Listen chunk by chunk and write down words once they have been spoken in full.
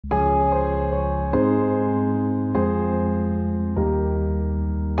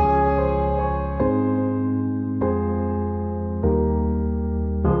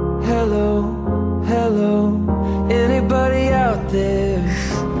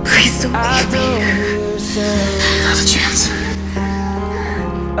Please don't leave me. Not a chance.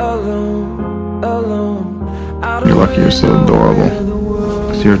 You're lucky you're so adorable.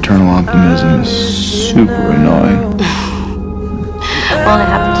 Because your eternal optimism is super annoying. Well, I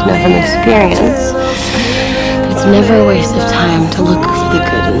happen to know from experience that it's never a waste of time to look for the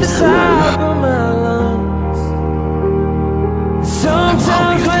good in someone. I will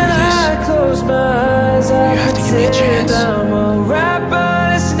help you through this. You have to give me a chance.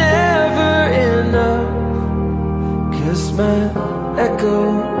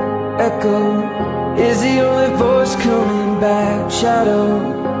 Echo is the only voice coming back. Shadow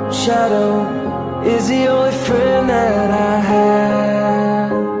is the only friend that I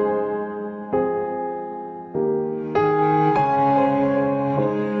have.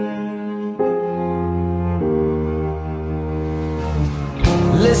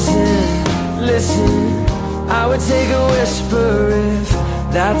 Listen, I would take a whisper if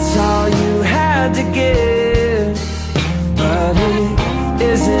that's all you had to give. But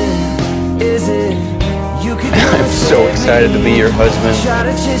is it? You could I'm so excited to be your husband. Try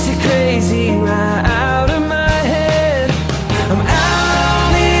to chase it crazy right out of my head. I'm out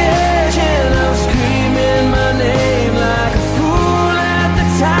on the edge and I'm screaming my name like a fool at the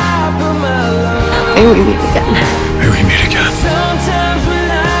top of my lungs. Maybe we meet again. Maybe we meet again. Sometimes when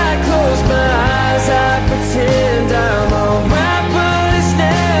I close my eyes, I pretend I'm alright, but it's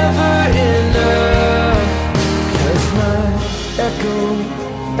never enough. 'Cause my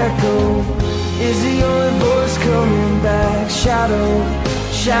echo is the only voice coming back.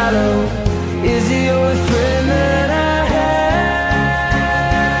 Shadow is the only friend that I have.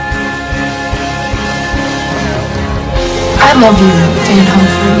 I love you, Dan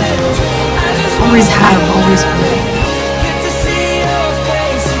Humphrey. Always have, always will. Get to see your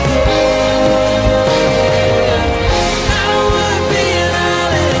face again. I don't wanna be an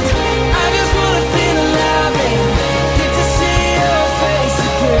island, I just wanna feel alive and get to see your face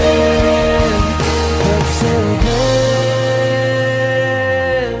again. But till then,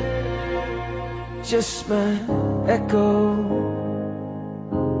 just my echo,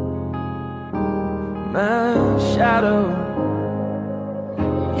 my shadow.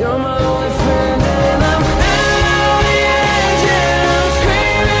 You're my only friend and I'm out on the edge and I'm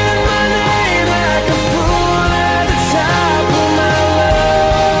screaming my name like a fool at the top of my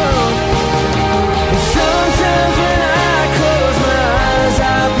lungs. And sometimes when I close my eyes,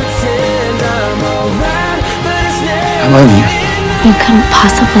 I pretend I'm alright, but it's never. I love you. You couldn't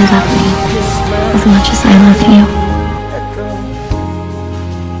possibly love me as much as I love you.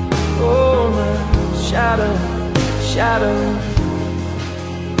 Oh, my shadow.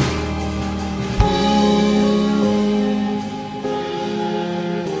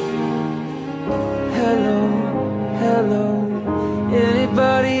 Hello.